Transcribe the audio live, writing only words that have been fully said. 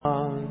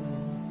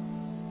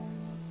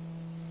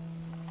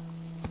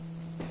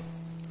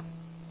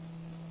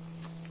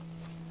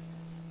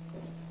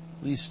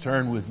Please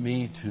turn with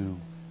me to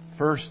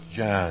 1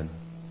 John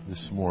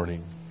this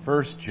morning.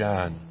 1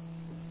 John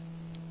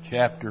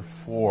chapter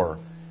 4.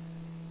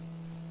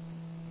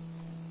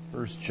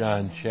 1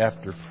 John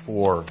chapter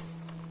 4,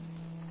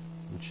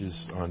 which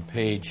is on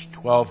page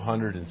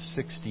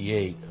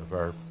 1268 of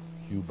our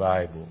Pew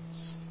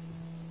Bibles.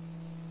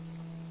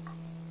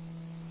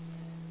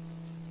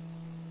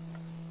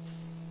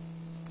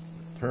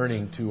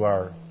 Turning to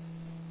our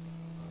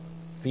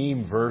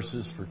theme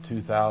verses for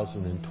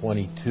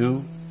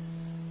 2022.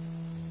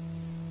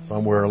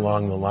 Somewhere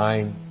along the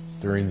line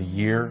during the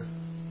year,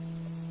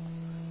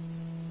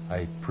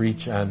 I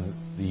preach on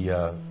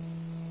the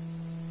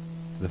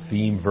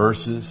theme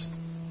verses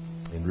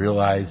and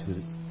realize that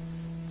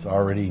it's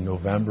already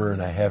November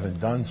and I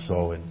haven't done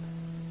so, and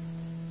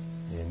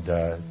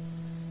I'd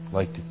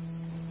like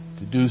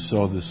to do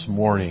so this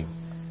morning.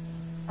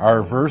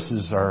 Our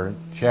verses are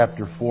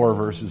chapter 4,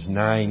 verses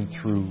 9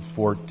 through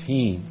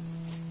 14,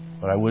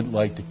 but I would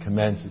like to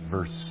commence at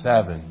verse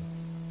 7.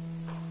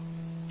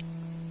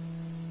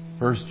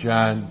 1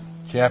 John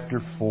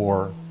chapter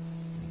 4,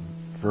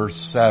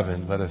 verse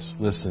 7. Let us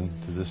listen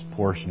to this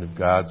portion of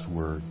God's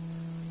Word.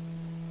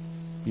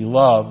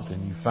 Beloved,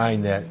 and you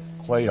find that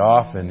quite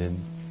often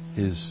in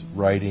his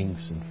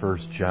writings in 1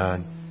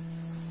 John,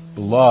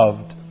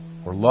 beloved,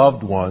 or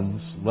loved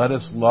ones, let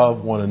us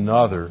love one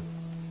another,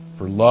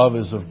 for love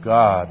is of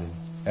God, and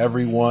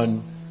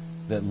everyone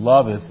that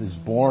loveth is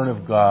born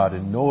of God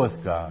and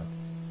knoweth God.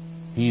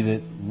 He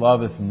that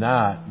loveth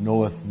not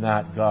knoweth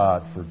not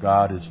God, for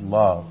God is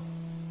love.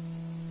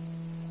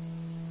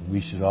 We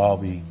should all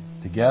be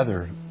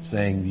together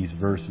saying these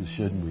verses,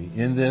 shouldn't we?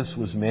 In this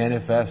was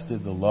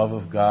manifested the love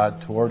of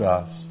God toward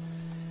us,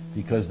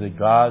 because that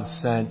God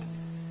sent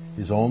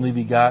His only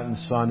begotten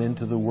Son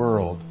into the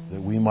world, that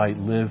we might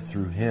live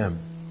through Him.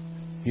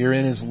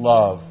 Herein is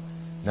love,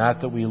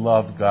 not that we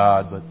loved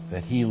God, but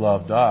that He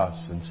loved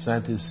us, and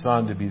sent His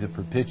Son to be the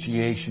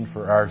propitiation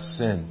for our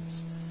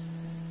sins.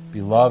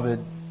 Beloved,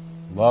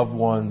 loved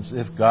ones,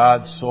 if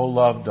God so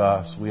loved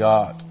us, we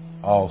ought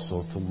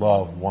also to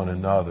love one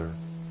another.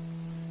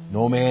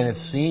 No man hath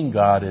seen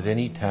God at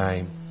any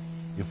time.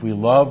 If we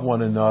love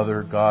one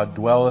another, God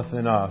dwelleth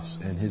in us,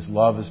 and His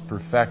love is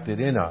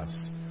perfected in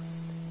us.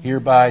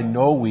 Hereby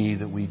know we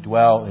that we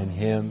dwell in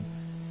Him,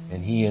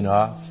 and He in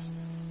us,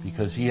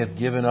 because He hath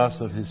given us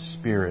of His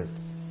Spirit.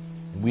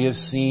 And we have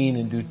seen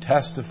and do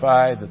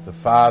testify that the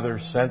Father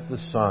sent the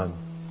Son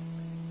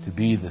to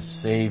be the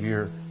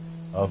Savior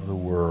of the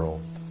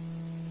world.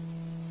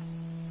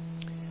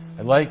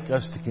 I'd like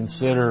us to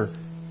consider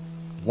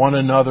one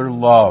another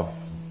love,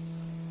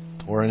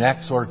 or an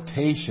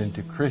exhortation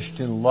to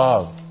Christian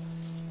love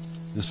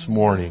this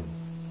morning.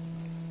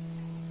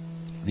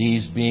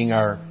 These being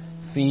our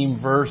theme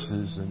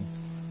verses,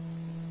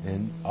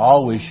 and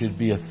always should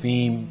be a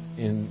theme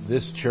in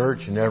this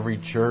church and every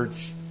church,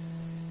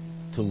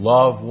 to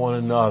love one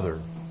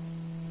another.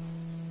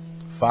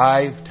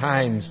 5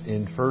 times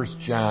in 1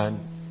 John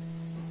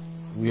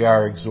we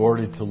are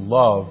exhorted to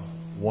love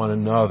one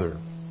another.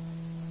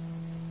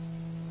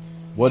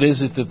 What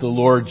is it that the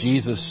Lord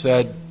Jesus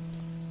said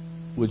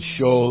would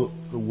show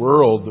the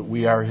world that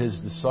we are His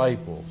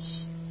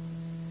disciples?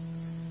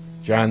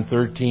 John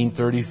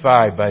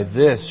 13:35, by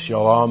this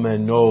shall all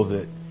men know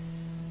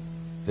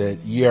that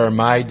ye are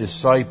my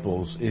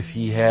disciples, if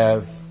ye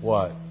have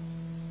what?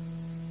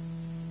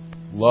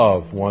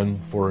 Love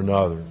one for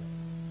another.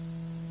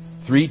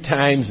 3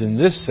 times in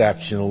this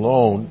section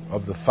alone,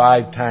 of the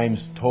 5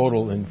 times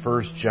total in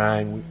 1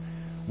 John,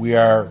 we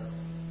are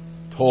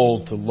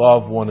told to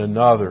love one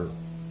another.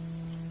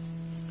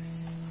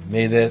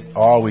 May that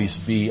always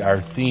be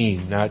our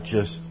theme, not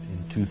just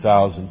in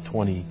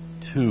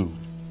 2022.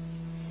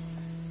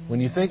 When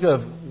you think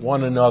of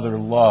one another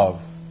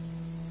love,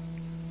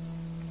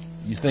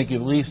 you think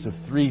at least of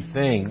 3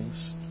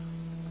 things.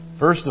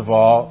 First of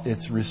all,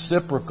 it's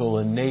reciprocal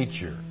in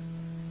nature.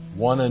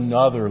 One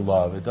another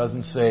love. It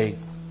doesn't say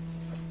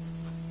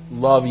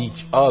love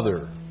each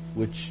other,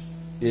 which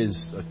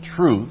is a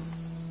truth,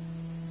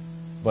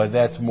 but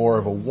that's more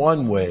of a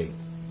one-way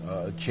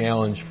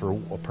challenge for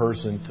a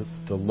person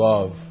to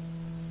love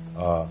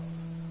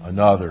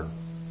another.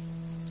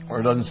 Or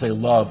it doesn't say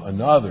love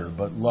another,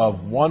 but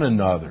love one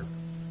another.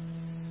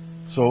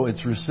 So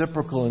it's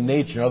reciprocal in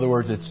nature. In other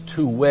words, it's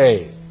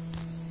two-way.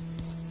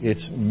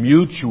 It's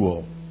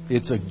mutual.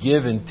 It's a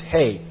give and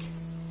take.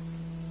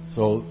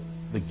 So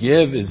the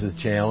give is a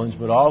challenge,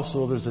 but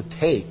also there's a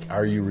take.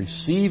 Are you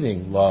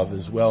receiving love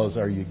as well as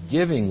are you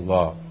giving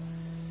love?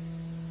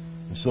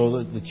 And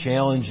so the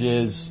challenge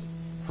is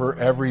for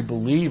every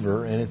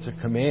believer, and it's a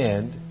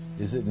command,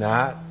 is it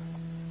not,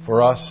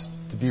 for us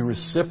to be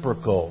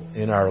reciprocal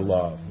in our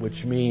love,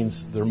 which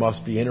means there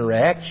must be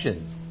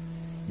interaction.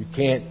 You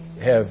can't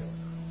have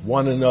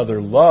one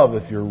another love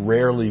if you're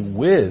rarely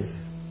with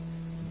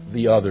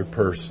the other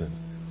person.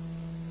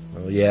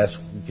 Well, yes,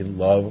 we can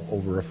love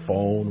over a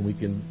phone. We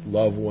can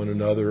love one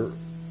another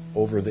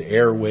over the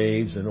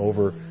airwaves and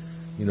over,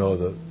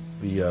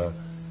 the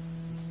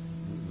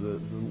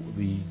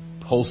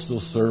postal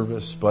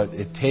service, but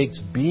it takes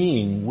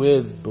being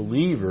with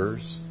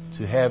believers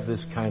to have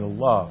this kind of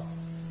love.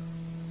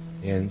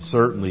 And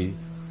certainly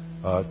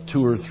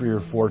 2 or 3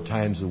 or 4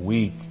 times a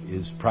week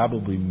is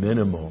probably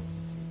minimal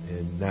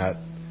and not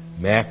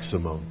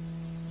maximum.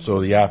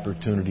 So the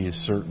opportunity is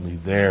certainly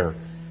there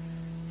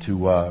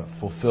to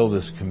fulfill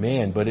this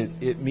command. But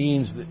it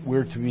means that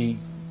we're to be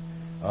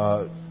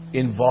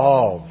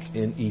involved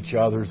in each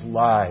other's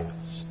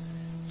lives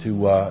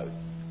to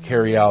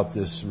carry out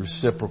this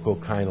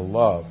reciprocal kind of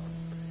love.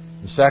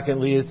 And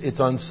secondly, it's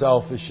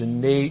unselfish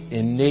in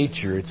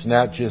nature. It's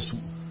not just,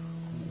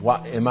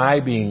 am I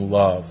being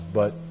loved?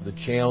 But the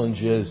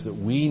challenge is that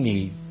we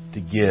need to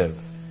give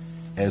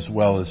as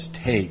well as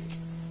take.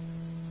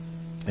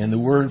 And the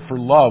word for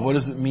love, what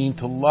does it mean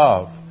to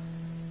love?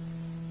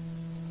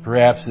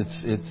 Perhaps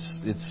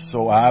it's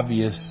so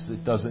obvious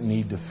it doesn't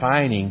need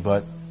defining,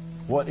 but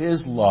what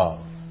is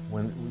love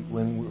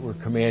when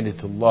we're commanded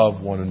to love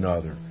one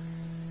another?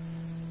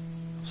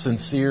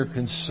 Sincere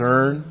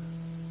concern,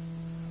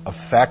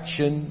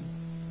 affection,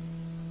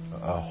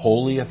 a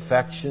holy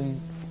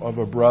affection of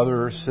a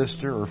brother or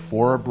sister or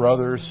for a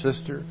brother or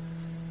sister.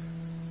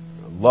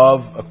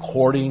 Love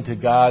according to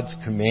God's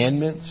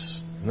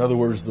commandments. In other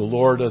words, the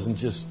Lord doesn't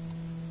just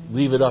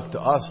leave it up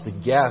to us to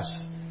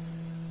guess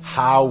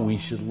how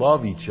we should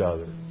love each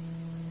other.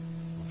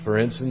 For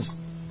instance,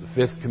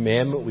 the 5th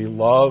commandment, we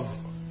love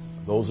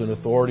those in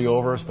authority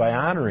over us by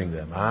honoring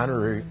them.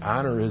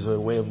 Honor is a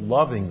way of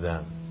loving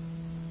them.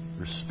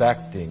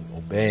 Respecting,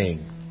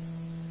 obeying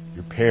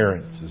your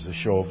parents is a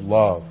show of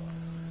love.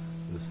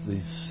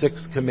 The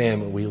 6th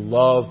commandment, we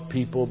love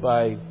people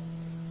by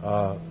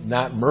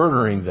not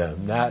murdering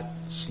them, not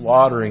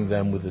slaughtering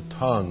them with the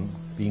tongue,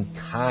 being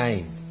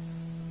kind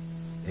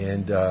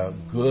and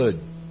good.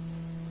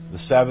 The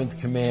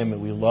 7th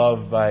commandment, we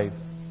love by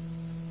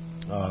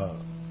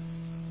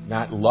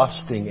not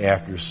lusting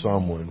after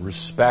someone,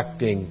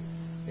 respecting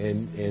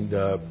and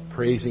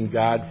praising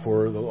God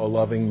for a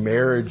loving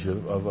marriage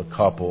of a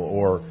couple,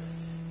 or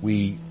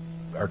we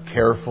are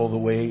careful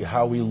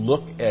how we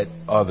look at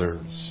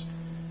others.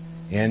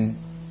 And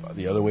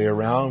the other way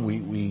around,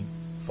 we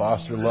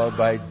foster love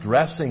by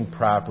dressing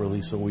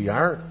properly so we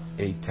aren't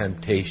a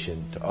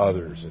temptation to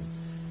others,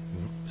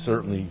 and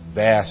certainly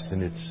vast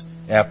in its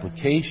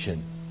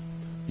application.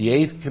 The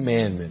 8th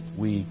commandment,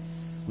 we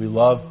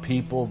love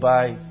people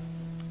by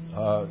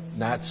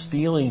not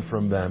stealing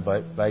from them,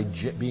 but by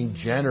being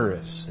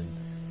generous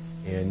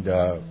and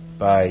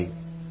by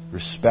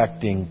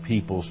respecting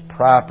people's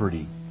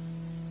property.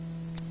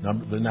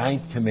 The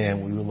 9th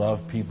commandment, we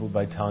love people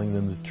by telling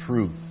them the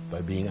truth,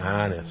 by being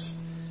honest,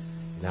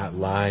 not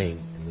lying.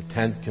 And the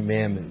 10th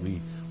commandment,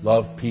 we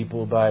love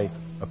people by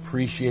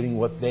appreciating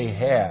what they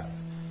have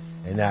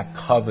and not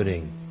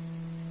coveting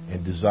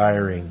and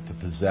desiring to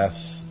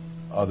possess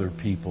other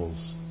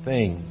people's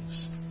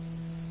things.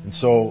 And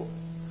so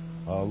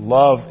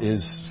love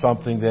is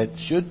something that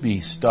should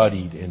be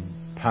studied and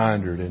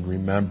pondered and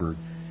remembered.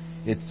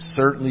 It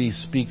certainly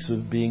speaks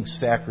of being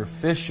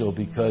sacrificial,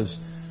 because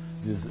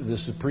the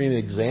supreme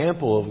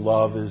example of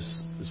love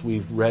is, as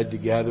we've read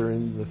together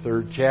in the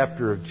 3rd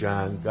chapter of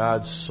John,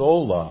 God so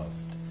loved.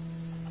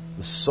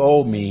 The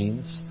so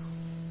means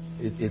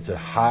it's the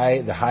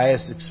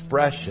highest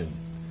expression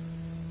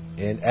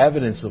and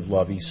evidence of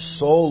love. He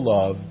so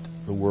loved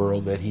the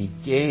world that He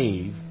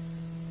gave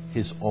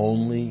His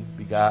only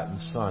begotten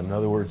Son. In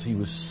other words, He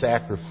was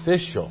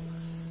sacrificial.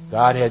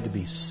 God had to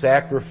be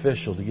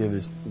sacrificial to give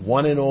His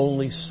one and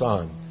only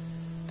Son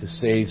to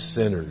save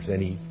sinners.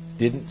 And He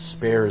didn't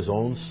spare His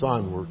own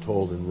Son, we're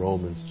told in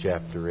Romans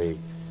chapter 8.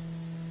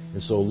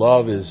 And so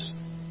love is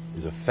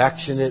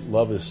affectionate,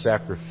 love is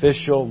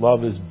sacrificial,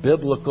 love is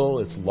biblical,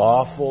 it's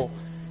lawful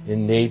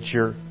in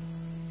nature.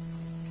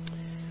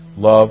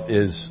 Love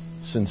is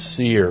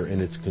sincere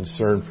in its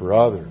concern for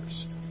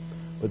others.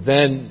 But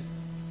then,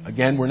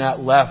 again, we're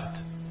not left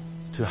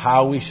to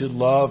how we should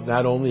love,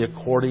 not only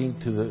according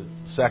to the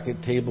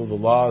second table of the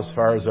law as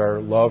far as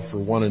our love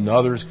for one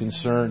another is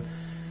concerned,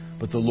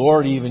 but the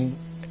Lord even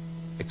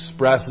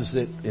expresses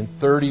it in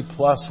 30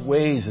 plus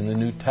ways in the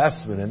New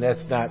Testament, and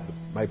that's not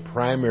my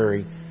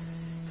primary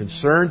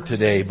concern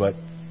today, but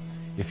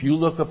if you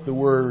look up the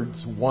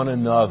words one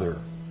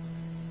another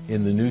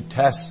in the New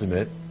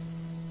Testament,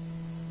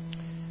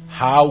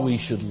 how we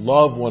should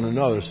love one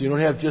another. So you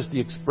don't have just the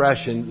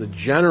expression, the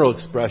general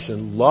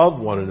expression, love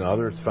one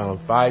another. It's found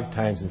 5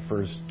 times in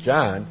 1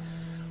 John.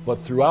 But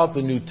throughout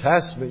the New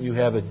Testament, you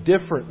have a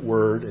different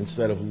word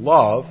instead of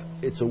love.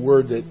 It's a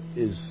word that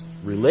is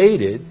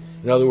related.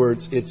 In other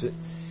words, it's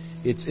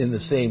in the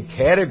same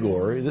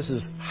category. This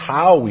is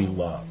how we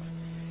love.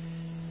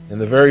 And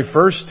the very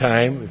first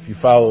time, if you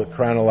follow it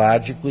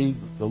chronologically,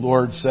 the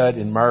Lord said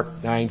in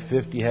Mark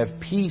 9:50, have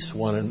peace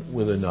one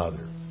with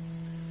another.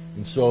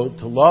 And so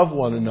to love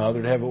one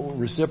another, to have a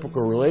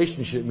reciprocal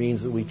relationship,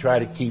 means that we try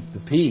to keep the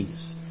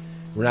peace.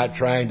 We're not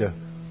trying to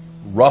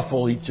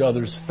ruffle each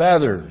other's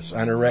feathers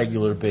on a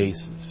regular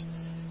basis.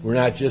 We're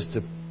not just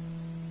to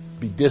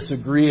be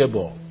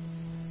disagreeable.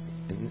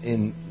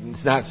 And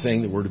it's not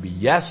saying that we're to be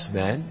yes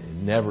men and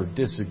never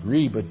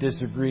disagree, but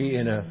disagree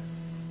in a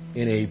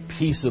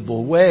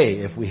peaceable way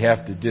if we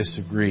have to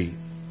disagree.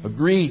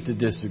 Agree to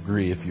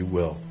disagree, if you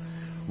will.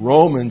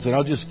 Romans, and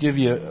I'll just give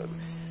you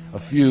a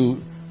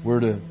few, we're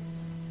to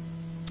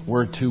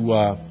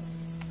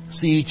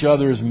see each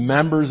other as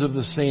members of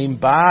the same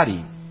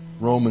body.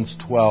 Romans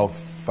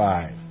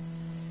 12:5.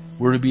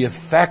 We're to be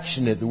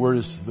affectionate. The word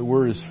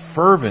is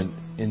fervent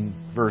in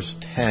verse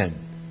 10.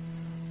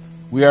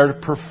 We are to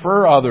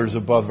prefer others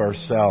above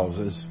ourselves.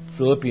 As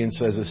Philippians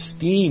says,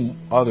 esteem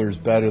others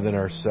better than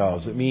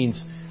ourselves. It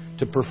means,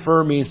 to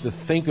prefer means to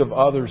think of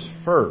others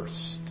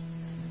first.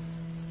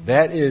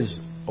 That is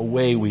a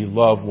way we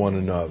love one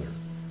another.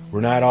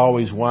 We're not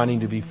always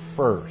wanting to be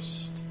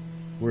first.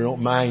 We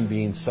don't mind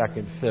being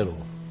second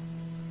fiddle.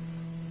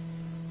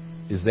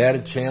 Is that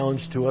a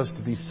challenge to us,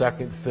 to be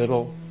second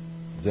fiddle?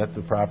 Is that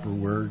the proper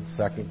word?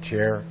 Second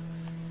chair?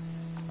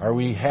 Are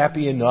we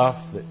happy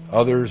enough that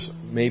others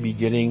may be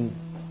getting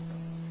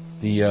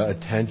the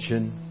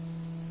attention?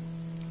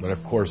 But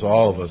of course,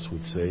 all of us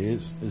would say,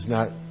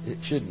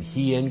 shouldn't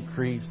He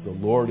increase, the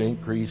Lord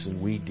increase,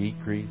 and we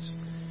decrease?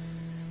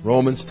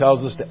 Romans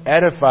tells us to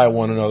edify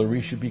one another.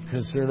 We should be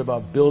concerned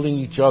about building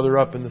each other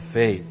up in the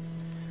faith.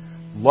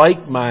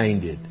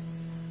 Like-minded,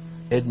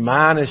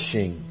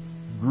 admonishing,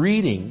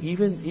 greeting.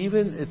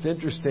 Even it's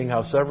interesting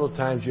how several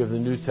times you have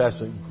in the New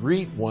Testament,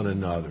 greet one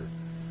another.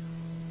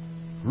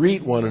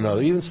 Greet one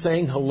another. Even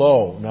saying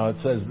hello. Now it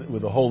says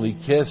with a holy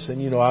kiss,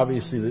 and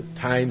obviously the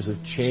times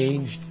have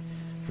changed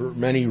for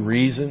many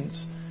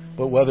reasons.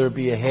 But whether it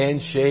be a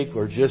handshake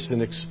or just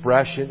an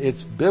expression,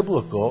 it's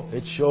biblical.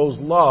 It shows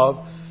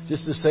love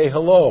just to say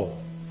hello.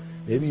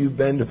 Maybe you've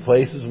been to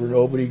places where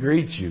nobody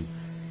greets you.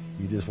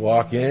 You just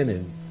walk in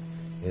and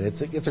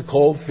it's a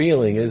cold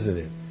feeling, isn't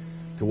it?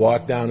 To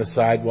walk down a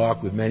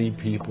sidewalk with many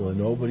people and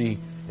nobody,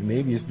 and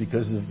maybe it's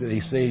because they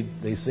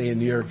say in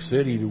New York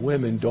City to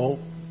women, don't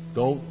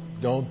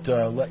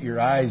let your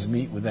eyes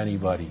meet with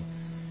anybody.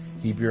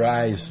 Keep your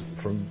eyes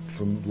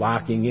from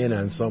locking in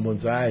on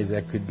someone's eyes.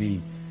 That could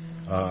be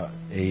a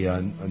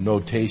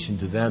notation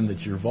to them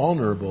that you're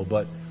vulnerable.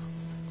 But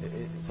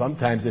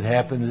sometimes it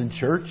happens in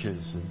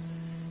churches,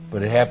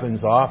 but it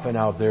happens often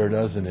out there,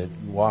 doesn't it?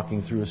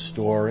 Walking through a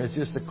store, it's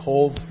just a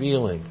cold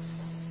feeling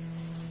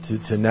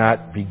to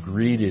not be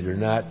greeted or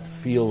not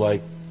feel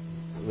like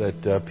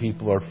that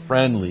people are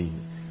friendly.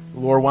 The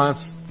Lord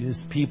wants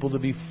His people to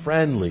be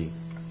friendly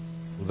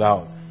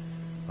without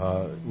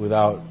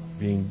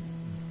being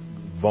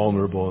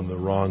vulnerable in the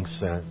wrong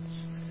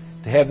sense.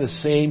 To have the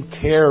same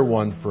care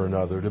one for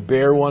another, to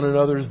bear one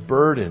another's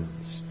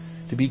burdens,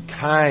 to be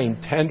kind,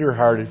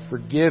 tender-hearted,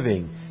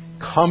 forgiving,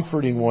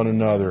 comforting one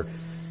another,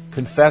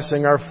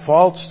 confessing our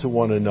faults to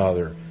one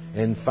another,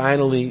 and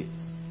finally,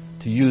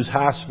 to use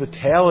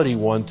hospitality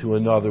one to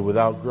another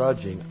without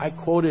grudging. I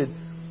quoted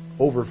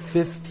over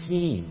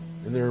 15,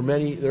 and there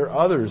are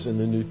others in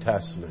the New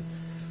Testament.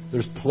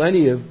 There's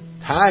plenty of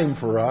time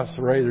for us,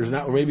 right? There's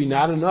maybe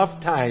not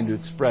enough time to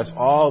express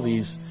all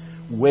these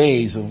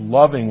ways of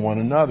loving one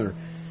another.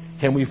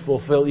 Can we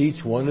fulfill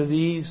each one of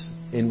these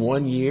in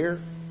 1 year?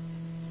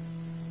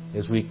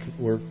 As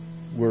we're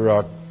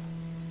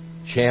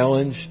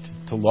challenged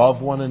to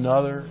love one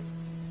another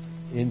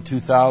in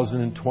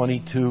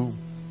 2022,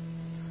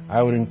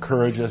 I would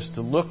encourage us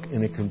to look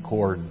in a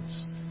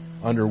concordance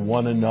under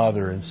one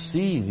another and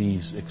see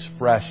these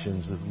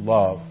expressions of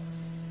love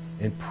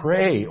and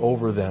pray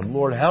over them.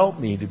 Lord, help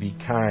me to be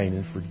kind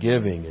and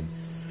forgiving, and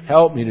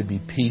help me to be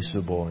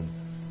peaceable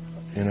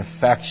and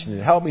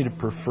affectionate. Help me to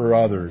prefer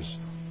others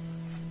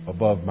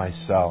above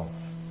myself.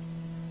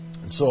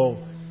 And so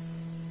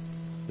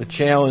the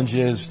challenge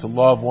is to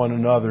love one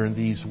another in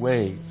these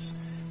ways.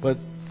 But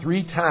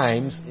 3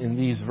 times in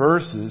these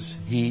verses,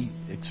 he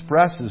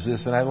expresses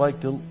this, and I'd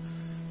like to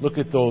look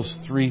at those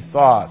 3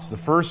 thoughts. The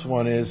first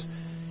one is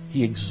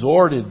he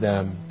exhorted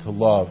them to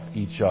love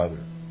each other.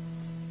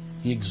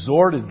 He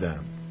exhorted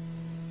them,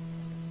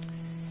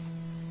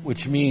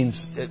 which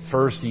means at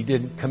first he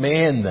didn't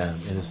command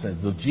them in a sense.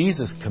 Though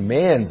Jesus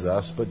commands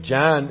us, but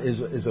John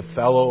is a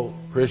fellow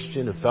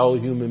Christian, a fellow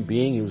human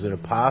being. He was an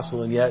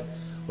apostle, and yet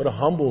what a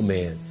humble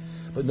man.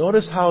 But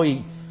notice how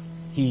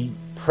he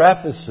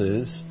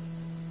prefaces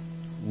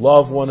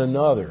love one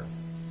another.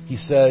 He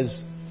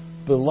says,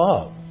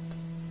 beloved,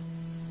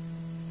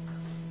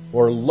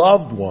 or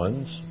loved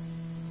ones,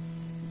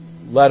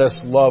 let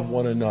us love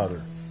one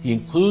another. He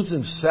includes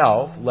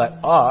himself, let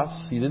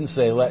us. He didn't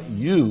say let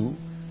you,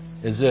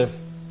 as if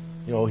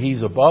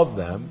he's above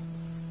them.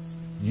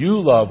 You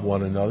love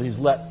one another. He's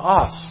let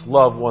us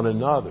love one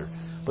another.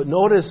 But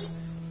notice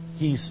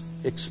he's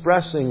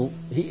expressing,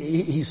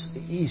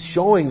 he's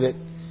showing that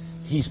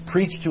he's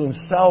preached to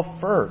himself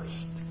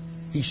first.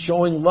 He's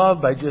showing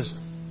love by just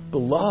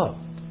beloved.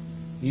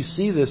 You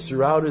see this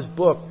throughout his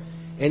book.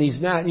 And he's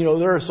not,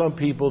 there are some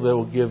people that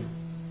will give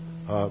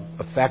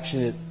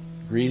affectionate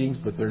greetings,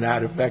 but they're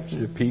not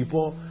affectionate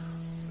people.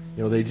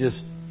 They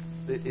just,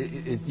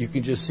 you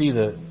can just see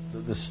the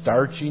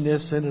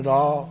starchiness in it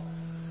all.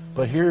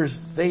 But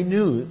they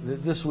knew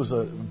that this was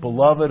a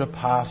beloved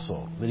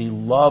apostle, that he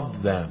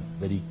loved them,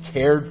 that he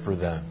cared for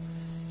them,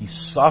 he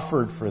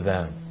suffered for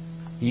them.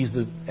 He's,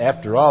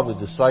 after all, the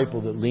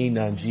disciple that leaned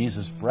on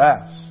Jesus'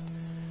 breast.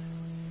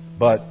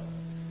 But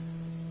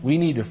we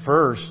need to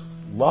first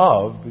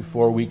love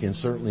before we can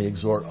certainly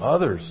exhort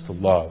others to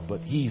love.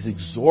 But he's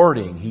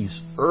exhorting,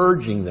 he's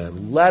urging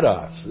them. Let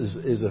us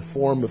is a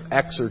form of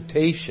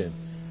exhortation.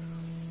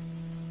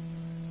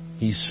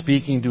 He's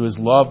speaking to his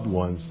loved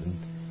ones, and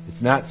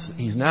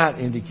he's not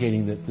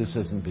indicating that this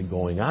hasn't been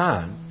going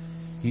on.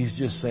 He's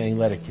just saying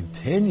let it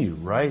continue,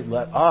 right?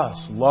 Let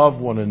us love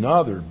one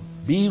another.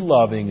 Be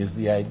loving is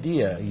the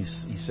idea.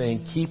 He's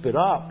saying keep it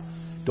up.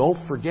 Don't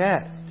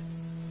forget.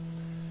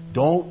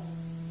 Don't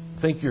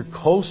think you're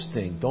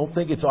coasting. Don't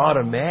think it's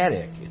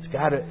automatic.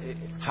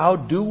 How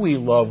do we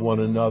love one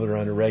another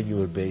on a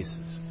regular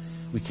basis?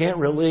 We can't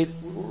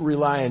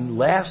rely on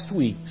last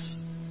week's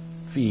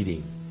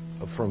feeding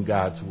from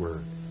God's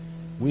Word.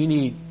 We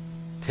need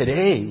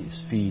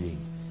today's feeding.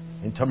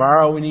 And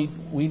tomorrow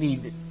we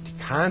need to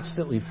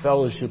constantly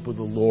fellowship with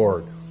the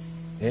Lord.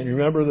 And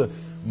remember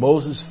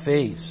Moses'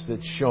 face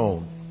that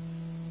shone.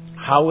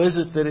 How is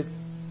it that it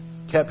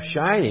kept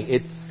shining?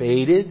 It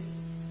faded,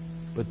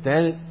 but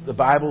then the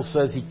Bible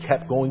says he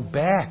kept going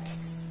back,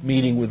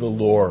 meeting with the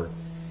Lord.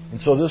 And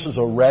so this was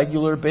a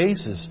regular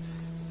basis.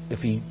 If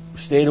he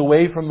stayed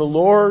away from the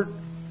Lord,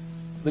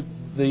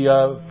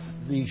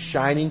 the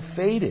shining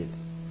faded.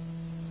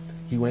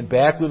 He went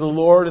back with the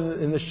Lord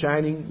and the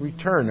shining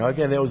returned. Now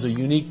again, that was a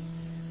unique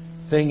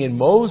thing in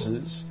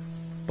Moses,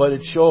 but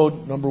it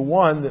showed, number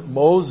one, that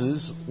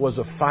Moses was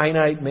a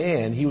finite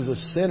man. He was a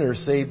sinner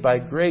saved by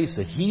grace,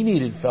 that he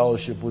needed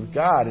fellowship with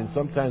God. And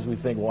sometimes we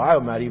think, well,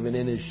 I'm not even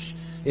in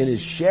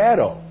his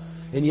shadow.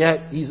 And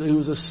yet, he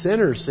was a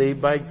sinner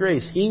saved by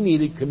grace. He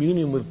needed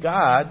communion with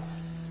God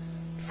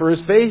for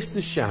his face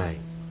to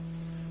shine.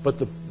 But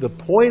the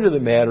point of the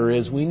matter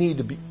is we need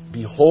to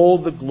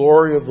behold the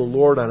glory of the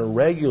Lord on a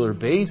regular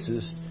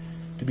basis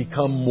to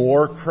become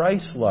more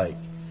Christ-like.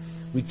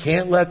 We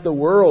can't let the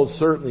world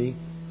certainly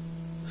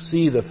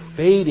see the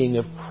fading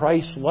of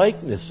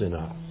Christ-likeness in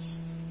us.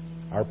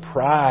 Our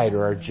pride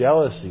or our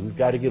jealousy. We've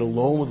got to get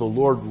alone with the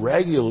Lord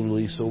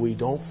regularly so we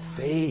don't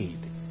fade,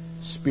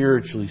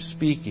 spiritually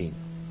speaking.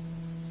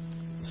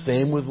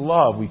 Same with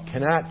love. We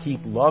cannot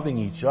keep loving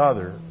each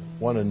other,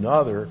 one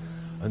another,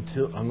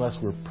 unless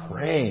we're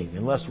praying,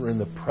 unless we're in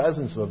the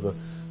presence of the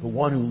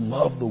one who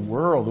loved the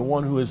world, the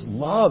one who is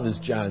love, as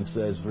John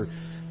says,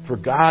 for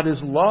God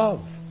is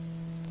love.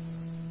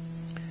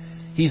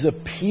 He's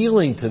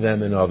appealing to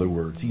them, in other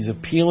words. He's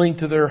appealing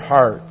to their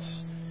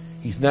hearts.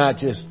 He's not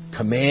just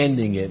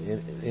commanding it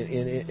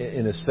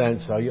in a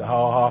sense. How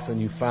often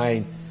you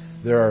find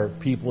there are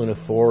people in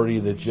authority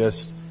that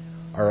just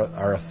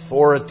are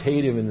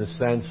authoritative in the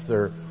sense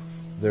they're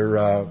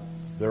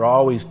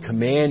always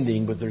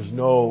commanding, but there's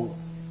no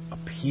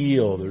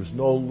appeal, there's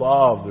no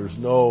love, there's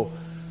no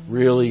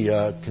really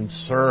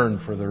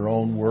concern for their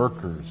own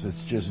workers.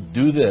 It's just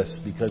do this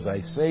because I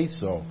say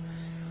so.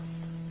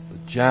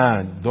 But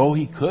John, though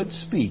he could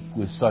speak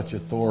with such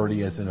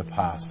authority as an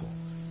apostle,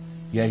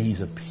 yet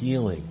he's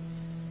appealing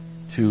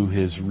to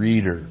his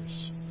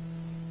readers.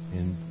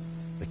 And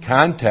the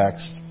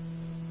context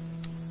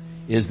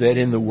is that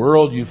in the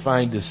world you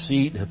find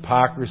deceit,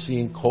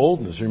 hypocrisy, and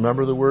coldness.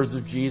 Remember the words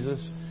of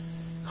Jesus,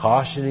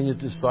 cautioning his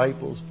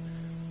disciples?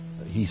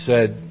 He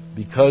said,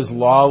 because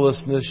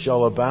lawlessness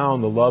shall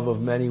abound, the love of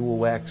many will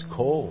wax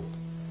cold.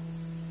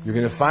 You're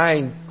going to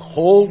find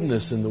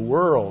coldness in the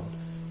world.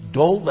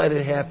 Don't let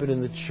it happen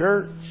in the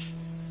church.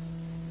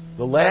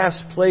 The last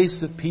place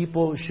that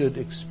people should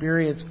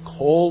experience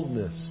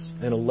coldness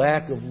and a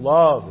lack of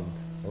love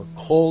or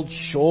cold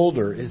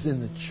shoulder is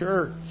in the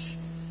church.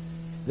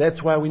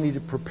 That's why we need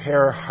to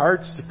prepare our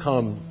hearts to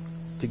come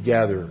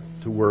together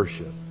to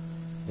worship.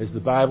 As the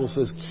Bible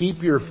says,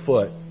 keep your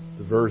foot,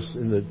 the verse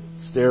in the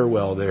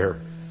stairwell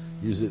there,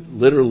 use it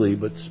literally,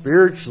 but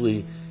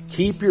spiritually,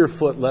 keep your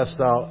foot lest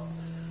thou,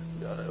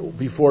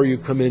 before you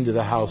come into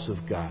the house of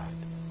God.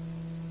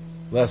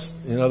 Lest,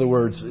 in other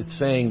words, it's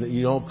saying that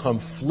you don't come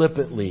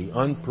flippantly,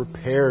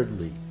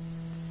 unpreparedly.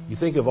 You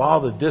think of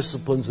all the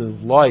disciplines of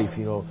life,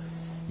 a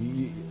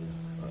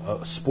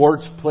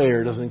sports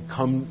player doesn't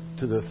come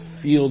to the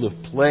field of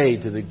play,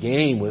 to the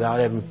game,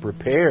 without having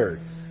prepared.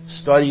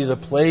 Study the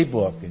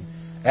playbook and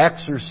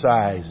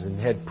exercise and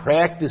had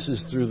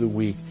practices through the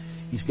week.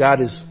 He's got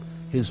his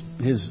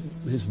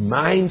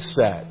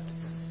mindset.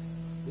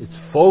 It's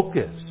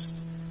focused.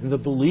 And the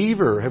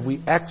believer, have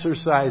we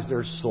exercised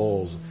our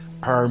souls,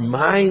 our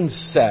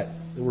mindset?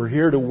 We're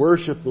here to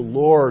worship the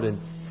Lord and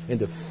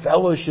to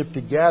fellowship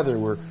together.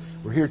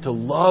 We're here to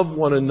love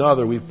one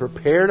another. We've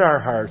prepared our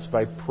hearts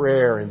by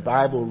prayer and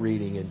Bible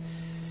reading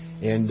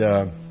and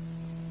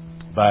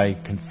by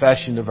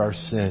confession of our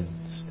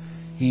sins.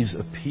 He's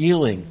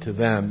appealing to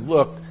them.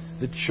 Look,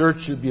 the church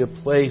should be a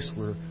place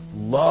where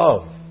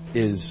love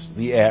is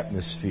the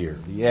atmosphere.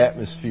 The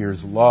atmosphere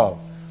is love.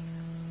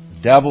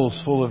 The devil's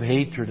full of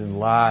hatred and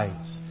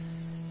lies.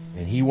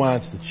 And he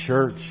wants the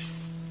church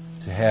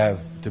to have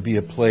to be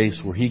a place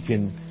where He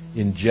can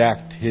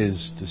inject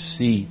His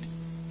deceit,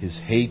 His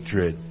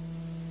hatred.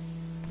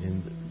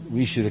 And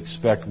we should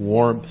expect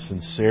warmth,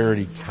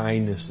 sincerity,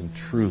 kindness, and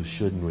truth,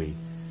 shouldn't we?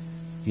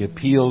 He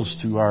appeals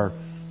to our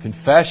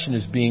confession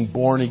as being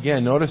born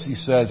again. Notice He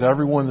says,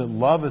 everyone that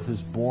loveth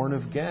is born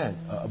of God.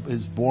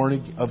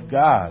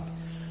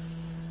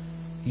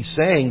 He's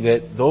saying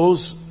that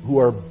those who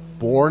are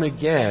born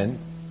again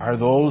are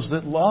those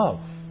that love.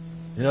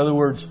 In other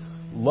words,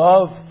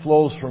 love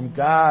flows from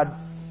God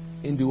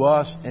into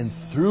us and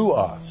through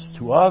us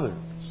to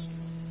others.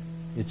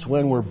 It's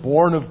when we're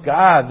born of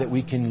God that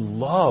we can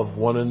love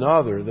one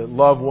another, that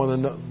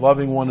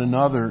loving one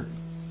another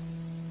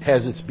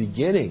has its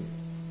beginning.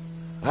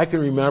 I can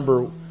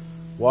remember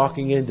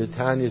walking into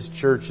Tanya's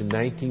church in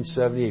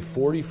 1978,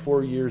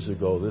 44 years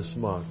ago this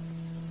month.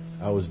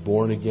 I was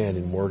born again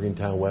in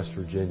Morgantown, West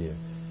Virginia.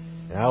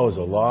 And I was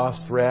a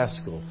lost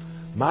rascal.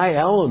 My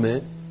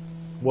element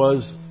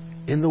was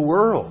in the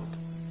world.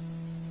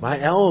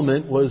 My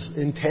element was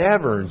in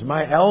taverns.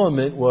 My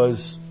element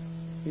was,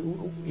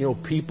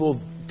 people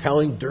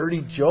telling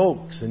dirty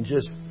jokes, and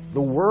just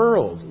the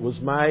world was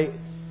my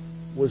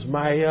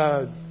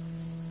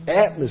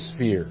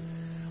atmosphere.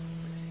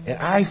 And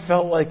I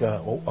felt like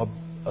a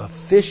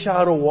fish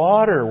out of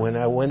water when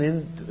I went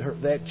into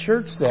that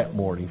church that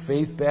morning,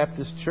 Faith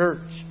Baptist Church.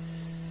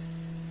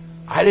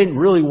 I didn't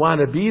really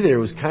want to be there. It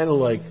was kind of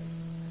like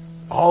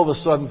all of a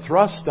sudden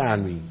thrust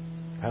on me.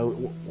 I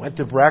went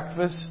to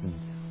breakfast,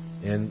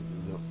 and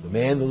the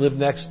man that lived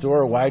next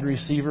door, a wide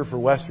receiver for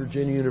West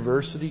Virginia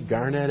University,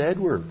 Garnett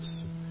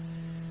Edwards,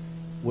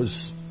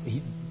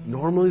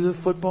 normally the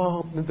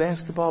football and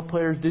basketball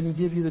players didn't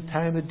give you the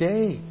time of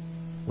day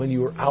when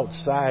you were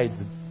outside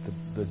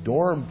the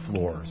dorm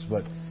floors,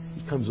 but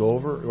he comes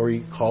over, or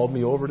he called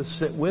me over to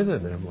sit with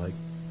him, and I'm like,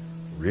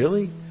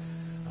 really?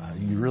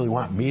 You really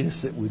want me to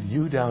sit with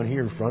you down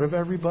here in front of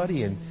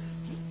everybody? And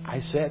I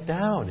sat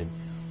down,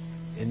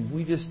 and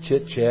we just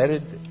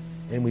chit-chatted,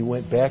 and we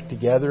went back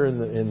together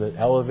in the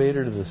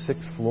elevator to the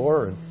 6th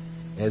floor. And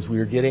as we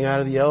were getting out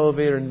of the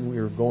elevator and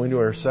we were going to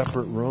our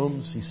separate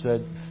rooms, he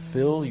said,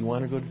 Phil, you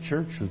want to go to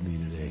church with me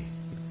today?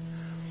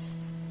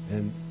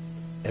 And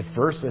at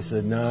first I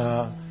said,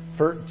 nah.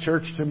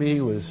 Church to me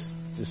was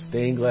just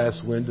stained glass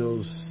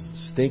windows,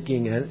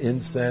 stinking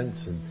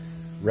incense, and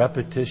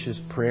repetitious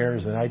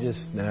prayers, and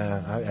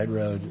I'd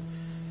rather...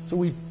 So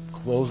we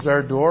closed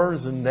our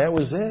doors, and that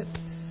was it.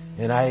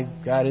 And I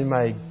got in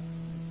my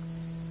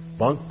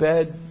bunk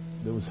bed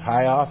that was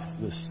high off.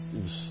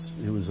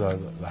 It was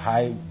a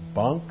high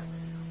bunk.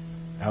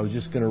 I was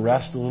just going to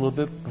rest a little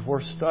bit before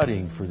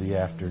studying for the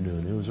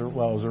afternoon. It was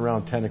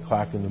around 10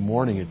 o'clock in the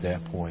morning at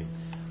that point.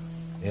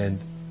 And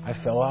I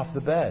fell off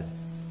the bed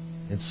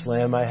and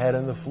slammed my head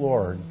on the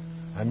floor. And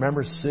I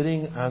remember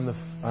sitting on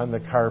the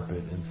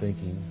carpet and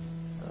thinking,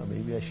 oh,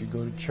 maybe I should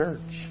go to church.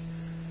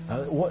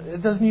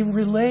 It doesn't even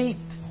relate.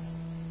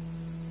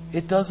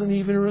 It doesn't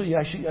even really.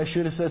 I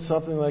should have said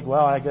something like,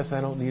 "Well, I guess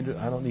I don't need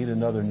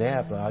another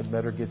nap. I'd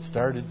better get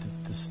started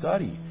to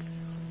study."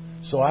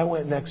 So I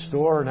went next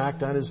door,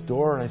 knocked on his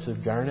door, and I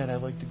said, "Garnett,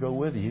 I'd like to go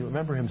with you." You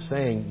remember him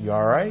saying, "You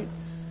all right?"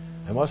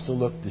 I must have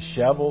looked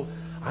disheveled.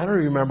 I don't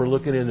remember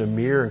looking in a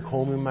mirror and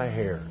combing my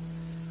hair.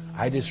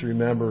 I just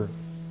remember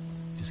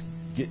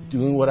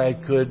doing what I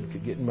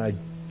could, getting my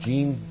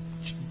jean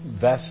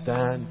vest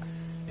on,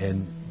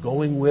 and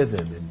going with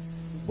him, and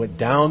went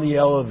down the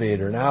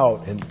elevator and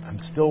out, and I'm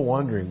still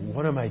wondering,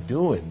 what am I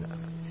doing?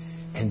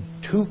 And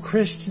 2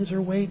 Christians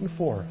are waiting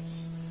for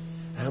us.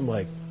 And I'm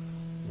like,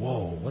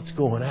 whoa, what's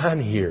going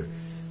on here?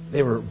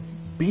 They were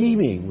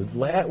beaming with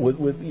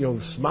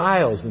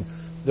smiles, and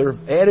their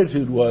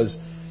attitude was,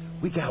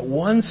 we got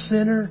 1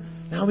 sinner,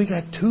 now we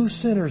got 2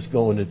 sinners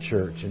going to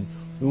church. And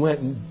we went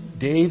in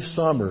Dave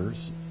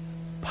Summers'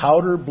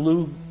 powder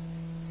blue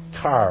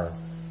car.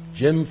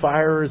 Jim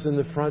Fire is in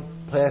the front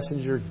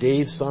passenger,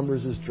 Dave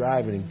Summers is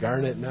driving, and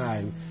Garnett and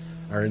I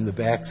are in the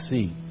back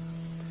seat.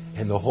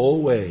 And the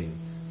whole way,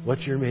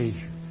 what's your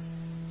major?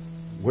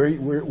 Where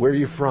are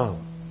you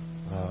from?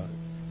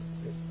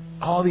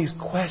 All these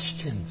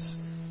questions.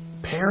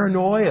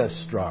 Paranoia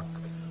struck.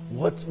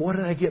 What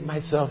did I get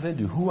myself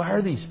into? Who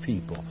are these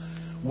people?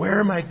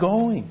 Where am I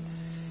going?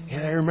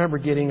 And I remember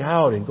getting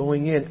out and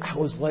going in. I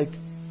was like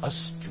a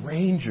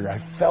stranger. I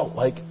felt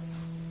like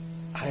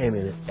I am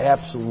in an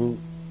absolute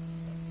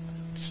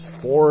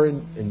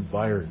foreign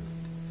environment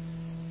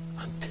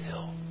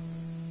until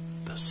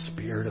the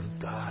Spirit of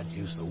God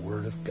used the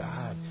Word of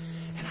God.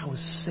 And I was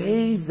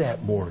saved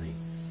that morning.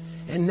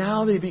 And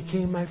now they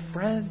became my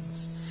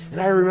friends.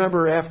 And I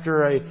remember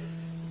after I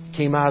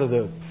came out of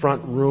the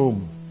front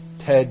room,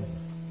 Ted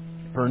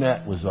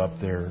Burnett was up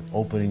there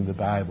opening the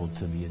Bible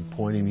to me and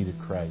pointing me to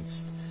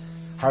Christ.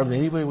 Hardly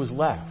anybody was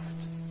left.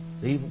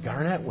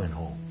 Garnett went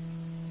home.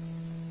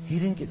 He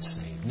didn't get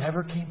saved.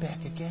 Never came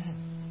back again.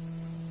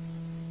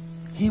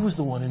 He was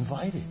the one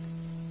invited.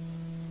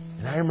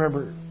 And I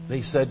remember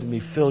they said to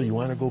me, Phil, you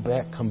want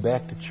to come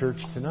back to church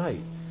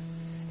tonight?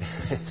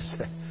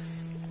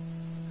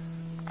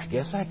 I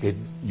guess I could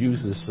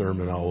use this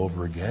sermon all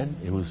over again.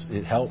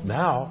 It helped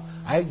now.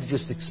 I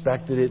just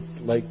expected it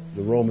like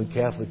the Roman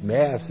Catholic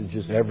Mass, and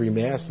just every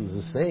Mass was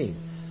the same.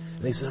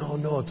 And they said, oh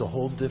no, it's a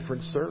whole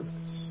different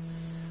service.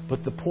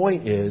 But the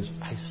point is,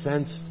 I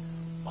sensed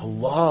a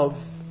love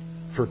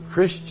for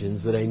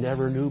Christians that I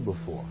never knew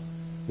before.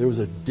 There was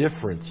a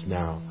difference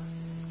now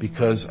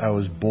because I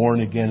was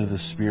born again of the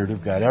Spirit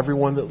of God.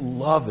 Everyone that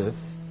loveth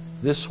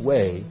this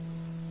way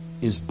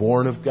is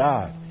born of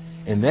God.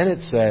 And then it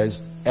says,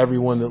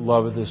 everyone that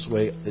loveth this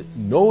way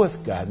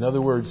knoweth God. In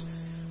other words,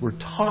 we're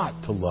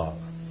taught to love.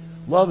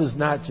 Love is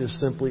not just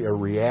simply a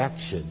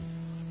reaction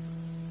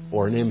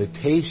or an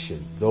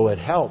imitation, though it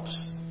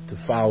helps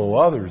to follow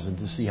others and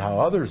to see how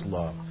others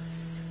love.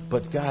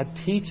 But God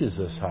teaches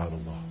us how to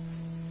love,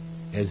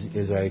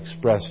 as I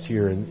expressed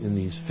here in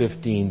these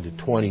 15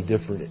 to 20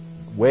 different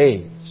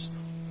ways.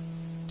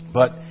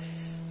 But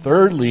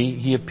thirdly,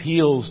 he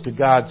appeals to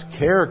God's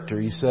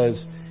character. He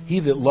says, he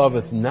that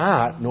loveth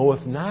not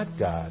knoweth not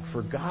God,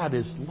 for God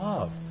is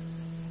love.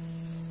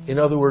 In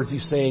other words,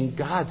 he's saying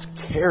God's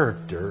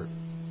character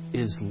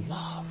is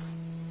love.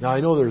 Now, I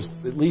know there's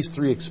at least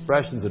 3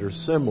 expressions that are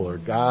similar.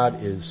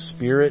 God is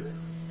spirit,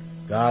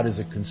 God is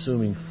a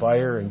consuming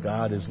fire, and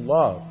God is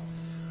love.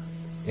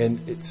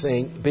 And it's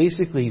saying,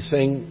 basically, he's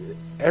saying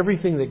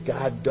everything that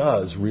God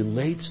does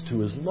relates to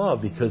his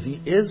love because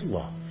he is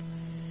love.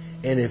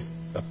 And if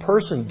a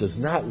person does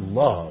not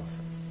love,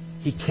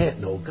 he can't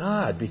know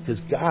God,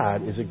 because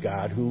God is a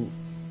God who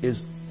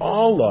is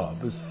all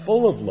love, is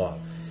full of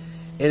love.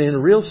 And in a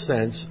real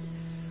sense,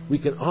 we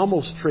can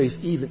almost trace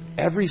even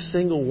every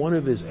single one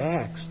of his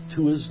acts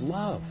to his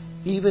love.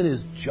 Even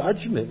his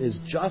judgment, his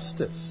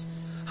justice.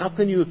 How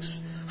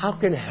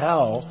can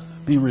hell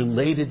be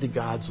related to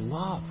God's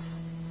love?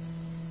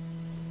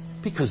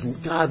 Because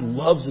God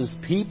loves his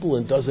people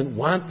and doesn't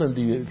want them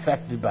to be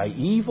affected by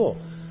evil.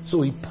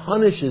 So he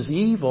punishes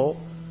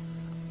evil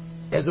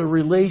as it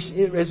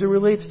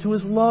relates to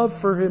his love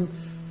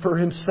for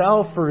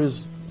himself, for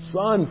his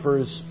Son, for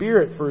his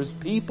Spirit, for his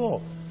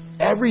people.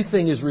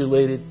 Everything is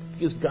related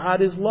because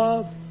God is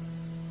love.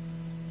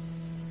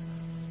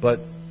 But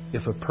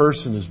if a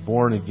person is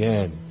born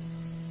again,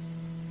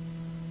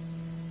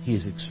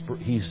 he's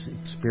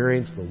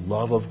experienced the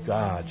love of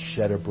God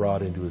shed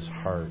abroad into his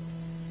heart.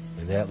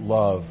 And that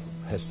love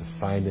has to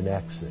find an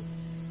exit.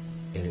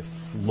 And it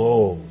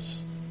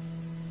flows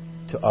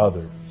to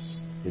others.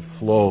 It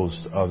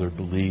flows to other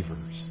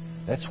believers.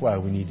 That's why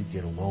we need to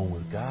get alone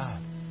with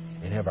God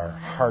and have our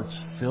hearts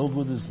filled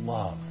with his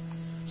love,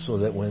 so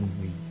that when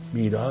we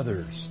meet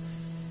others,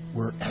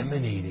 we're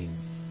emanating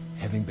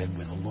having been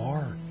with the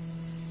Lord.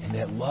 And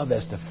that love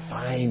has to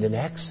find an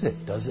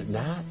exit, does it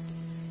not?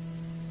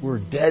 We're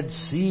Dead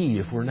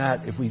Sea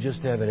if we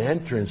just have an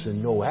entrance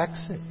and no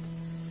exit.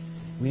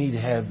 We need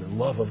to have the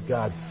love of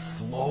God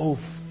flow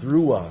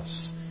through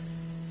us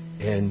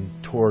and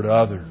toward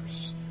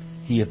others.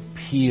 He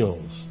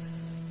appeals.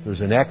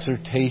 There's an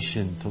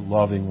exhortation to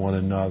loving one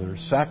another.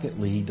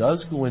 Secondly, he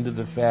does go into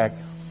the fact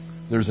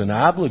there's an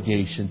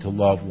obligation to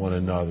love one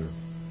another.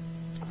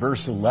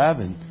 Verse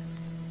 11,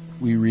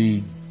 we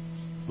read,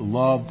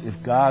 Beloved,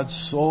 if God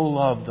so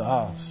loved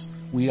us,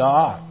 we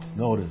ought,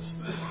 notice,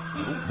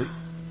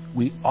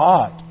 we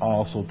ought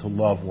also to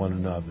love one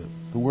another.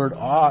 The word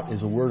ought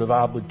is a word of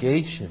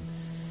obligation.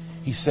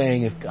 He's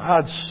saying, if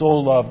God so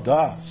loved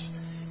us,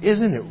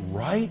 isn't it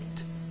right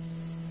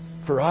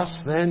for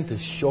us then to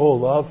show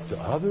love to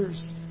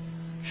others?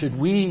 Should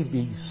we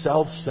be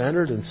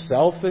self-centered and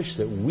selfish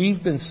that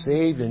we've been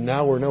saved and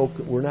now we're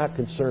not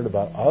concerned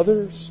about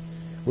others?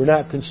 We're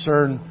not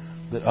concerned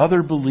that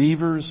other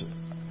believers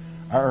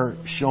are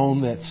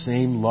shown that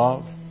same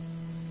love?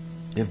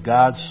 If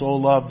God so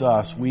loved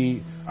us,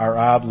 we are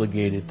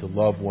obligated to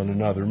love one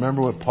another.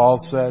 Remember what Paul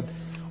said?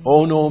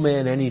 Owe no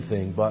man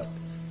anything but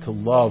to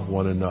love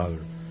one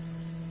another.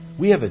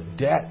 We have a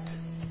debt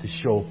to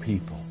show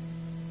people.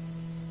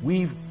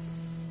 We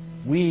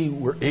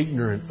were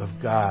ignorant of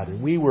God,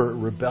 and we were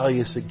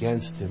rebellious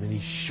against him, and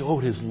he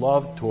showed his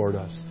love toward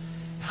us.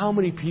 How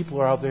many people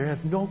are out there who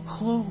have no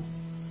clue?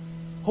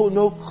 Oh,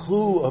 no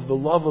clue of the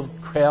love of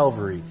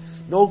Calvary.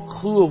 No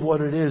clue of what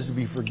it is to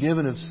be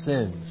forgiven of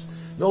sins.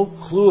 No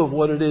clue of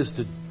what it is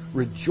to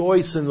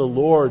rejoice in the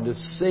Lord, to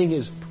sing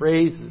his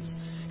praises,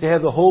 to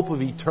have the hope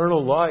of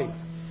eternal life.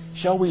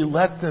 Shall we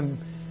let them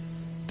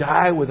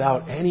die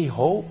without any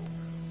hope?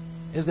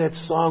 Is that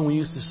song we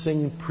used to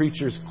sing in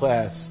preacher's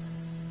class?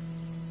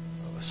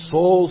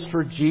 Souls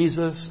for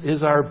Jesus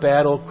is our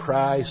battle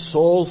cry.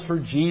 Souls for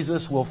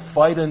Jesus will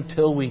fight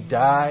until we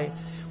die.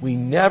 We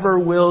never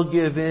will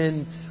give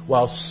in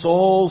while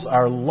souls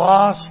are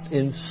lost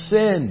in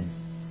sin.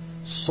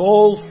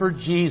 Souls for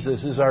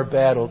Jesus is our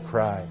battle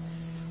cry.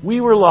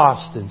 We were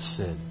lost in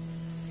sin.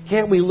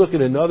 Can't we look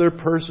at another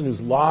person who's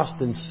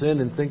lost in sin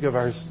and think of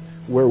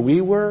where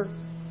we were?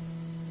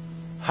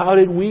 How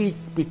did we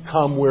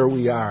become where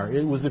we are?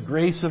 It was the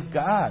grace of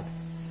God.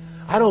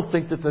 I don't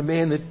think that the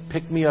man that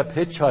picked me up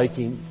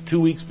hitchhiking 2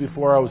 weeks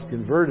before I was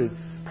converted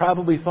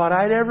probably thought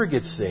I'd ever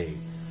get saved.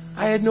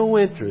 I had no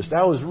interest.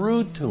 I was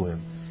rude to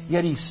him.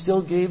 Yet He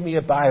still gave me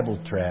a Bible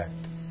tract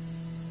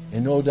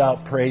and no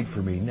doubt prayed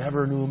for me.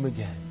 Never knew Him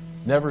again.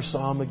 Never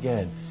saw Him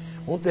again.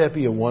 Won't that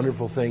be a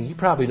wonderful thing? He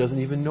probably doesn't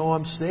even know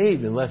I'm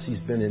saved unless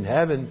he's been in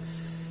heaven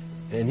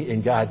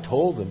and God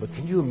told him. But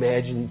can you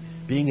imagine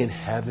being in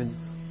heaven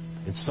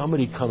and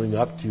somebody coming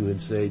up to you and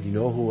say, do you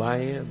know who I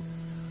am?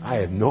 I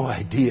have no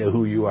idea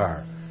who you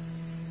are.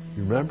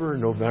 You remember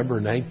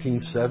November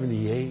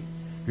 1978?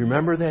 You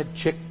remember that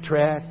chick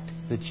tract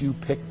that you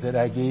picked that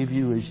I gave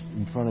you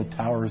in front of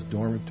Towers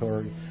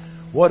Dormitory?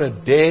 What a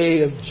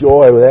day of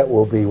joy that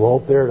will be,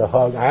 won't there, to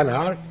hug? I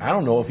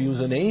don't know if he was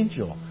an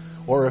angel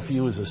or if he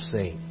was a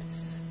saint.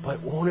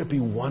 But won't it be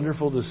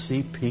wonderful to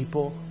see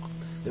people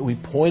that we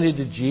pointed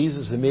to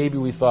Jesus and maybe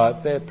we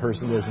thought, that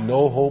person has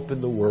no hope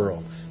in the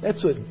world.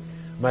 That's what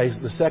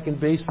the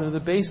second baseman of the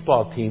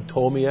baseball team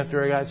told me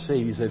after I got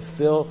saved. He said,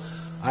 Phil,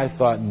 I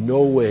thought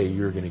no way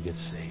you're going to get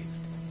saved.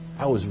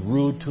 I was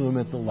rude to him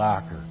at the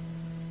locker.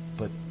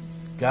 But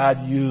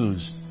God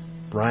used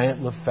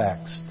Bryant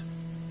LaFex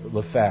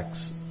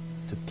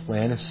to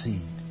plant a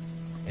seed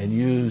and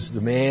used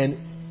the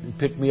man who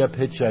picked me up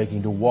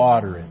hitchhiking to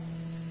water it,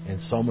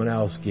 and someone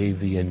else gave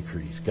the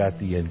increase, got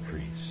the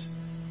increase.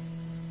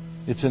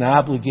 It's an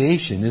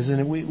obligation, isn't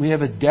it? We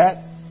have a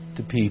debt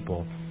to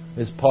people.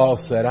 As Paul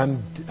said,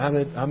 I'm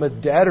a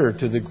debtor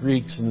to the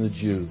Greeks and the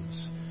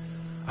Jews.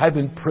 I've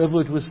been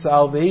privileged with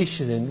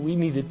salvation, and we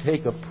need to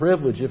take a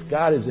privilege. If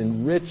God has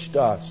enriched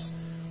us,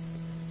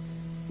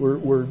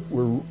 we're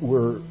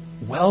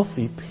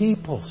wealthy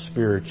people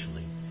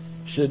spiritually.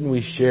 Shouldn't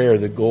we share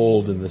the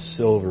gold and the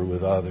silver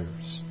with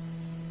others?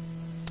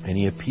 And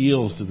he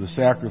appeals to the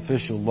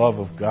sacrificial love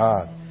of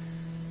God.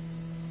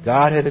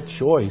 God had a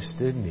choice,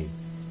 didn't he?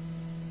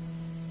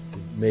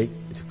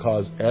 To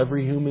cause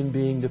every human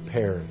being to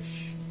perish.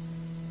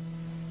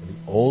 And the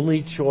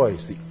only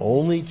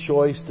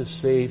choice to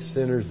save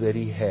sinners that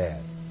he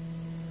had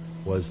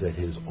was that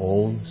his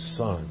own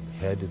Son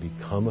had to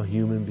become a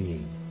human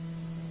being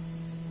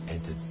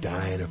and to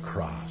die on a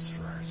cross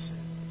for our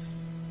sins.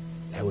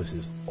 That was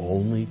his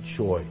only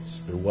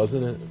choice. There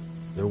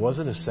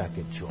wasn't a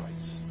second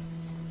choice.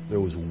 There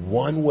was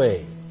one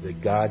way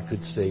that God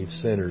could save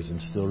sinners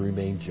and still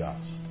remain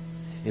just.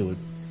 It would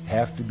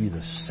have to be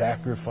the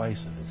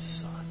sacrifice of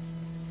his Son.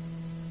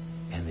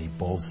 And they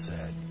both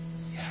said,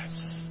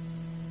 yes.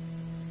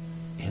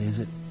 And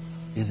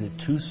is it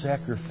too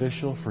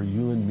sacrificial for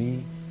you and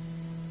me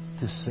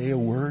to say a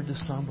word to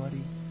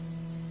somebody?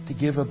 To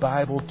give a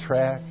Bible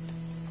tract?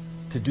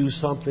 To do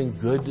something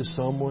good to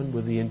someone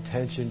with the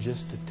intention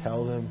just to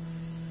tell them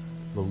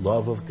the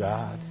love of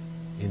God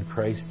in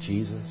Christ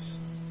Jesus?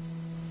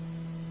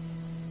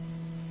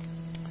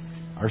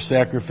 Our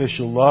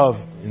sacrificial love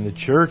in the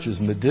church is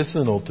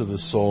medicinal to the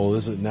soul,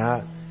 is it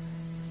not?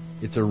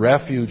 It's a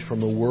refuge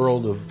from a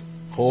world of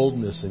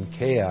coldness and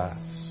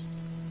chaos.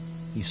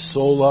 He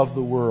so loved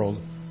the world.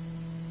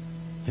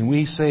 Can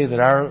we say that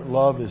our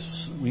love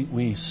is,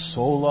 we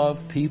so love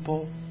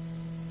people?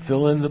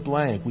 Fill in the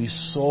blank. We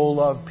so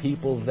love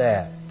people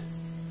that.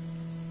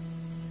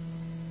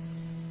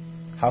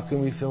 How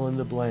can we fill in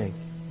the blank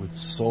with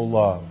so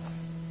love?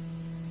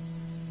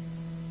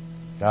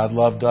 God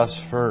loved us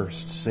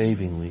first,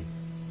 savingly.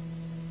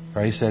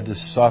 Christ had to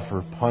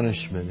suffer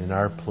punishment in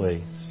our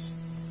place.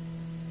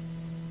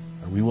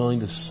 Are we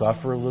willing to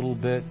suffer a little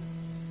bit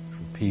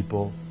for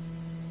people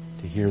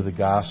to hear the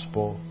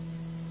gospel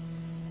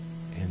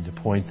and to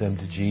point them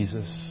to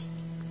Jesus?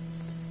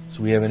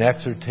 So we have an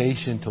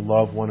exhortation to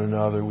love one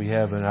another. We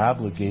have an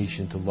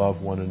obligation to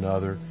love one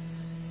another.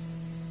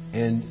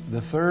 And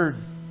the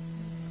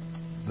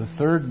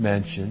third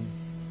mention,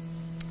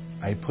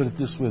 I put it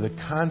this way, the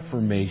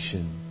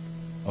confirmation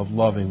of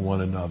loving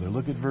one another.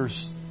 Look at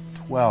verse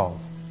 12.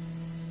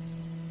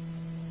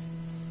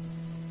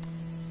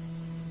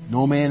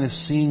 No man has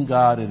seen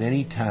God at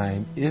any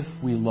time. If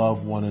we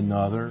love one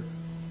another,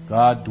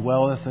 God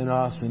dwelleth in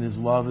us, and his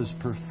love is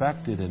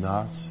perfected in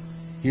us.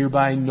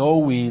 Hereby know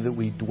we that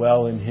we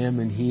dwell in him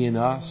and he in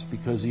us,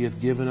 because he hath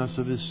given us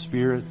of his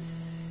Spirit.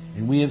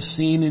 And we have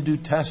seen and do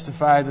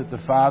testify that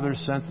the Father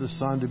sent the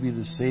Son to be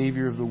the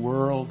Savior of the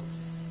world.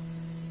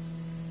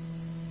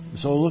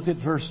 So look at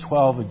verse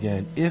 12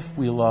 again. If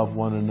we love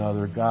one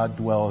another, God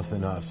dwelleth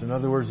in us. In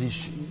other words, he's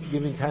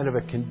giving kind of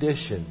a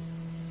condition.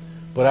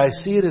 But I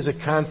see it as a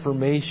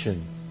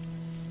confirmation.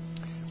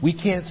 We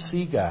can't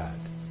see God,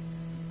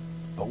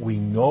 but we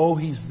know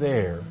he's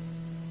there.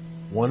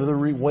 One of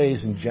the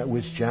ways in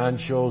which John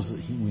shows that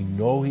we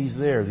know he's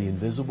there, the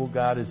invisible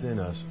God is in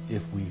us,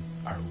 if we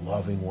are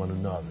loving one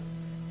another.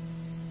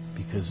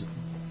 Because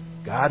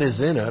God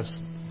is in us,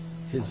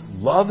 his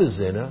love is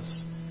in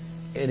us,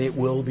 and it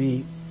will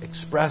be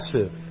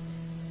expressive.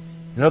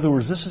 In other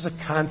words, this is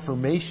a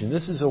confirmation.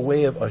 This is a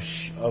way of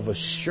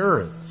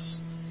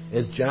assurance,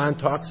 as John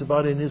talks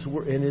about in his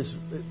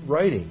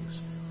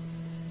writings.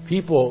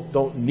 People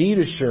don't need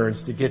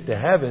assurance to get to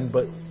heaven,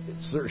 but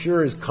it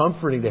sure is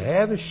comforting to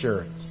have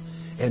assurance.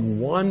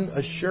 And one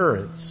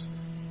assurance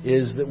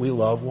is that we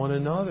love one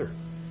another.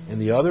 And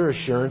the other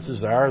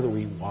assurances are that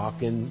we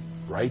walk in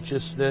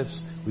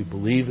righteousness. We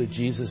believe that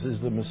Jesus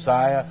is the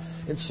Messiah,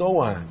 and so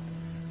on.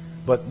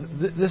 But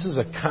this is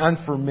a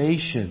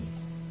confirmation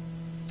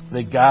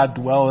that God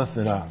dwelleth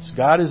in us.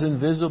 God is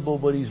invisible,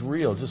 but He's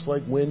real, just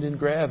like wind and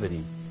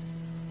gravity.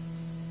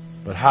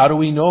 But how do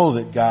we know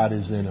that God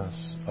is in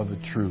us of a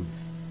truth?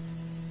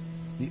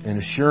 An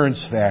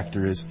assurance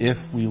factor is if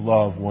we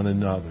love one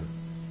another.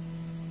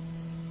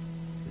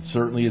 It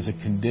certainly is a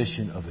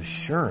condition of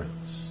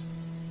assurance.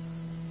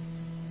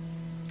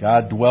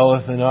 God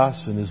dwelleth in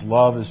us, and His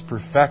love is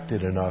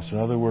perfected in us. In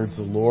other words,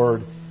 the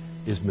Lord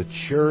is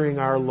maturing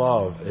our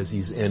love as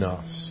He's in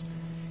us.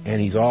 And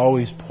He's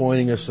always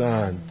pointing us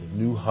on to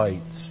new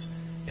heights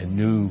and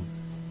new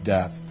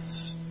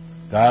depths.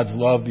 God's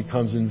love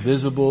becomes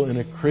invisible in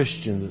a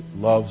Christian that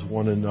loves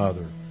one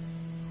another.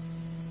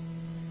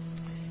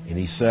 And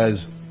He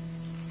says,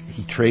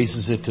 He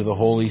traces it to the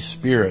Holy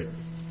Spirit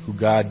who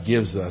God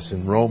gives us.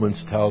 And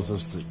Romans tells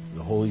us that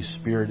the Holy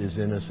Spirit is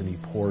in us and He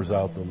pours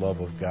out the love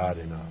of God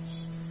in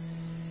us.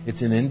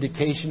 It's an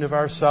indication of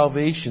our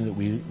salvation that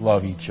we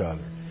love each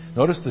other.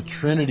 Notice the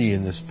Trinity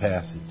in this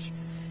passage.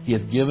 He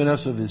hath given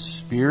us of His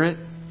Spirit,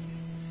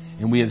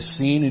 and we have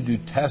seen and do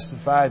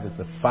testify that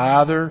the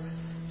Father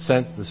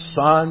sent the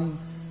Son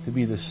to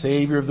be the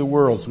Savior of the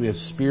world. So we have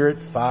Spirit,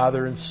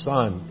 Father, and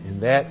Son in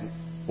that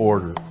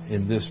order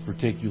in this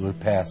particular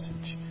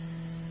passage.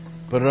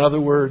 But in other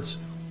words,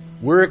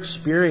 we're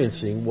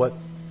experiencing what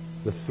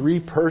the three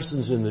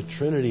persons in the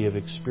Trinity have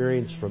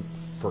experienced from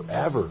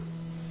forever,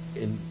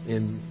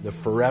 in the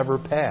forever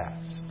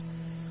past.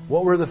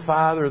 What were the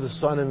Father, the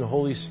Son, and the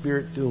Holy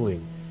Spirit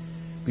doing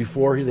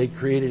before they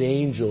created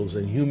angels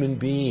and human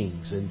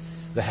beings and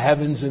the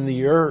heavens and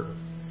the earth,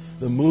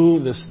 the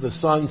moon, the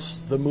sun,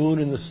 the moon,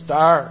 and the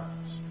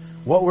stars?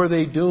 What were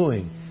they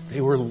doing?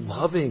 They were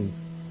loving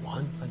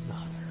one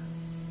another.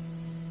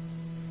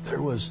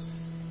 There was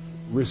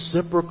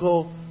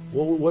reciprocal,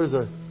 what is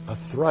a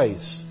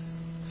thrice?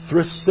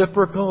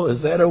 Reciprocal,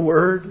 is that a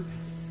word?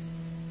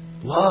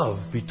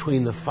 Love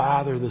between the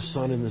Father, the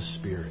Son, and the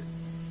Spirit.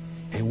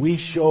 And we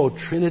show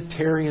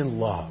Trinitarian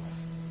love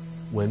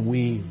when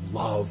we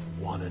love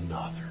one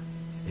another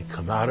and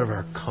come out of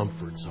our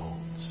comfort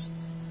zones,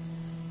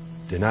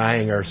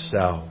 denying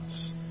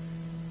ourselves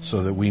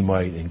so that we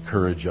might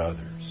encourage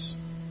others.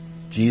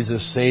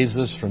 Jesus saves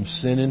us from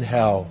sin and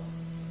hell,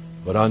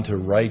 but unto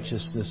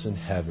righteousness and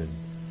heaven.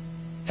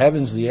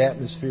 Heaven's the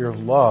atmosphere of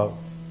love.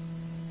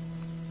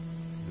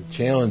 The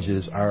challenge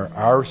is, are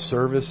our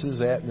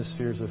services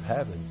atmospheres of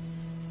heaven?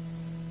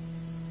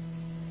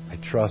 I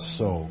trust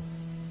so.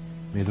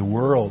 May the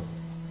world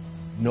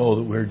know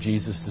that we're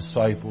Jesus'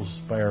 disciples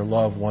by our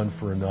love one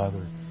for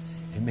another.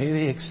 And may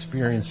they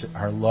experience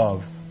our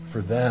love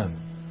for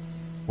them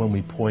when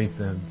we point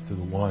them to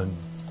the one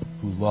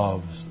who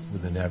loves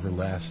with an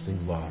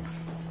everlasting love,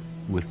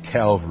 with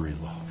Calvary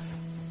love.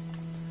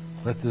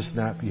 Let this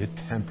not be a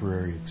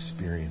temporary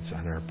experience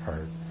on our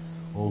part.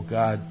 Oh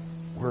God,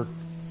 work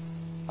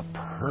a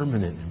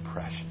permanent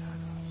impression